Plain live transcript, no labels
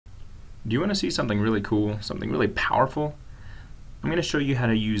Do you want to see something really cool, something really powerful? I'm going to show you how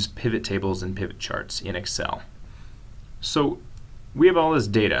to use pivot tables and pivot charts in Excel. So we have all this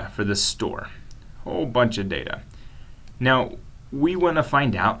data for this store, a whole bunch of data. Now we want to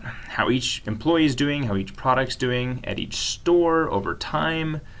find out how each employee is doing, how each product's doing at each store over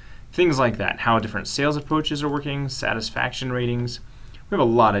time, things like that, how different sales approaches are working, satisfaction ratings. We have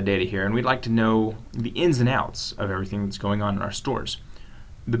a lot of data here, and we'd like to know the ins and outs of everything that's going on in our stores.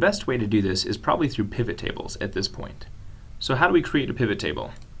 The best way to do this is probably through pivot tables at this point. So how do we create a pivot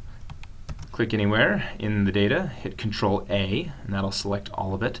table? Click anywhere in the data, hit Control A, and that'll select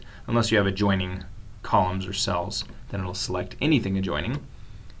all of it. Unless you have adjoining columns or cells, then it'll select anything adjoining.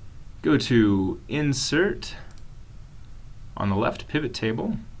 Go to Insert, on the left, Pivot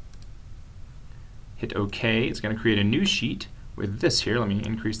Table. Hit OK. It's going to create a new sheet with this here. Let me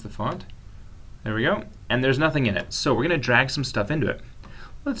increase the font. There we go. And there's nothing in it. So we're going to drag some stuff into it.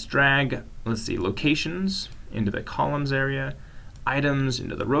 Let's drag, locations into the columns area, items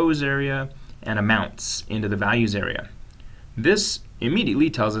into the rows area, and amounts into the values area. This immediately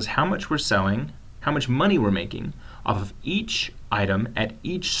tells us how much we're selling, how much money we're making off of each item at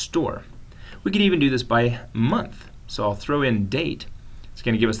each store. We could even do this by month. So I'll throw in date. It's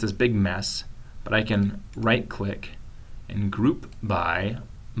going to give us this big mess, but I can right-click and group by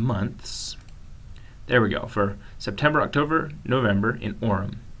months. There we go, for September, October, November in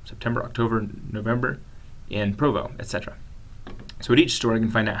Orem, September, October, November in Provo, etc. So at each store I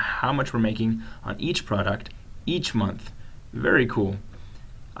can find out how much we're making on each product each month. Very cool.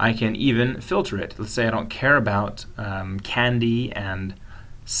 I can even filter it. Let's say I don't care about candy and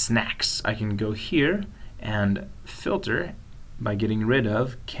snacks. I can go here and filter by getting rid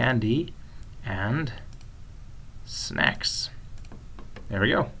of candy and snacks. There we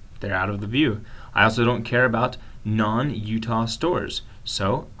go. They're out of the view. I also don't care about non-Utah stores.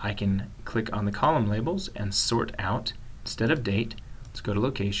 So I can click on the column labels and sort out, instead of date, let's go to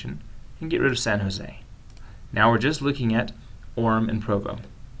location and get rid of San Jose. Now we're just looking at Orem and Provo.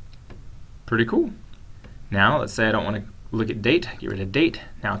 Pretty cool. Now let's say I don't want to look at date, get rid of date.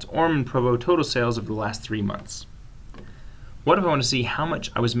 Now it's Orem and Provo total sales of the last 3 months. What if I want to see how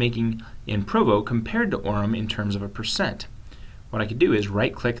much I was making in Provo compared to Orem in terms of a percent? What I could do is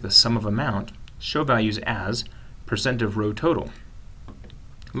right click the sum of amount, show values as percent of row total.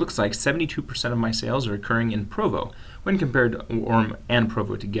 It looks like 72% of my sales are occurring in Provo when compared to Orem and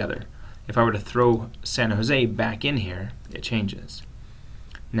Provo together. If I were to throw San Jose back in here, it changes.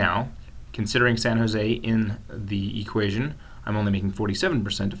 Now, considering San Jose in the equation, I'm only making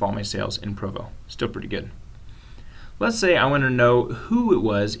 47% of all my sales in Provo. Still pretty good. Let's say I want to know who it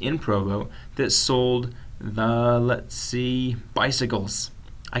was in Provo that sold the, let's see, bicycles.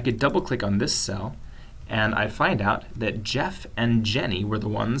 I could double click on this cell and I'd find out that Jeff and Jenny were the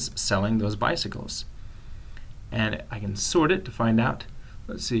ones selling those bicycles. And I can sort it to find out,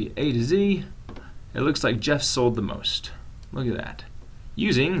 let's see, A to Z. It looks like Jeff sold the most. Look at that.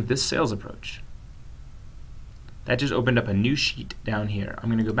 Using this sales approach. That just opened up a new sheet down here. I'm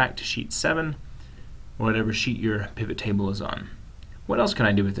going to go back to sheet 7, or whatever sheet your pivot table is on. What else can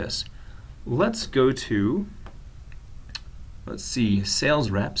I do with this? Let's go to, let's see, sales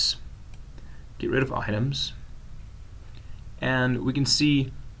reps. Get rid of items, and we can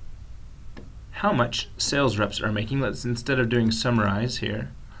see how much sales reps are making. Let's, instead of doing summarize here,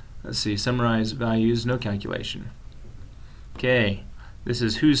 let's see, summarize values, no calculation. Okay, this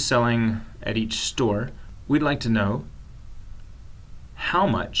is who's selling at each store. We'd like to know how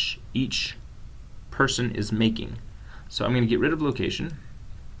much each person is making. So I'm going to get rid of location,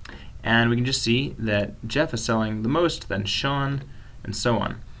 and we can just see that Jeff is selling the most, then Sean, and so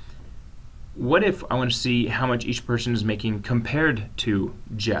on. What if I want to see how much each person is making compared to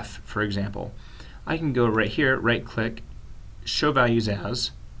Jeff, for example? I can go right here, right click, show values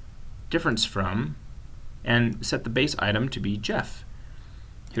as, difference from, and set the base item to be Jeff.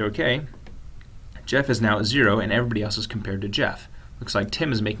 Hit OK. Jeff is now at 0 and everybody else is compared to Jeff. Looks like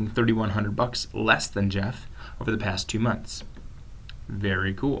Tim is making $3,100 less than Jeff over the past 2 months.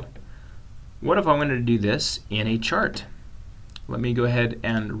 Very cool. What if I wanted to do this in a chart? Let me go ahead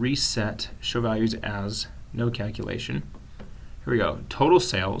and reset show values as no calculation. Here we go. Total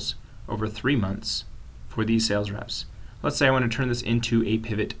sales over 3 months for these sales reps. Let's say I want to turn this into a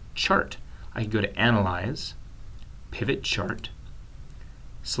pivot chart. I can go to Analyze, Pivot Chart,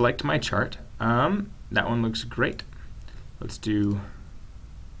 select my chart. That one looks great. Let's do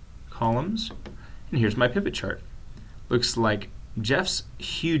columns, and here's my pivot chart. Looks like Jeff's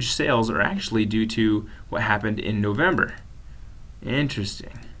huge sales are actually due to what happened in November.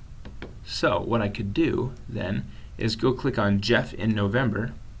 Interesting. So what I could do then is go click on Jeff in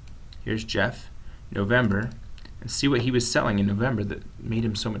November, Here's Jeff, November, and see what he was selling in November that made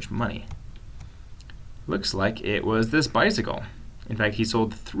him so much money. Looks like it was this bicycle. In fact, he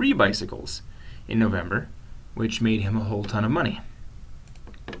sold 3 bicycles in November, which made him a whole ton of money.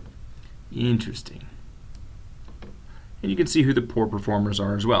 Interesting. And you can see who the poor performers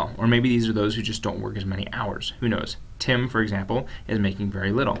are as well. Or maybe these are those who just don't work as many hours. Who knows? Tim, for example, is making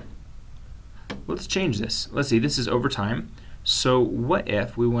very little. Let's change this. Let's see, this is overtime. So what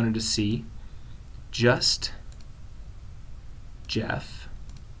if we wanted to see just Jeff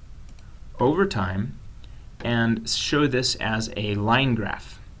overtime and show this as a line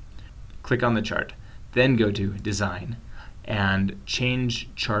graph? Click on the chart, then go to Design and change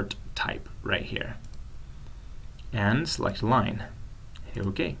chart type right here. And select line. Hit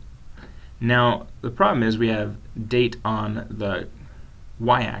OK. Now the problem is we have date on the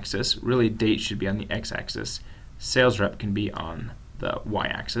y-axis. Really, date should be on the x-axis. Sales rep can be on the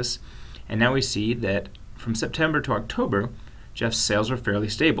y-axis. And now we see that from September to October, Jeff's sales were fairly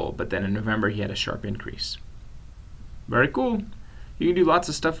stable, but then in November he had a sharp increase. Very cool. You can do lots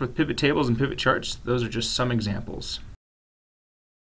of stuff with pivot tables and pivot charts. Those are just some examples.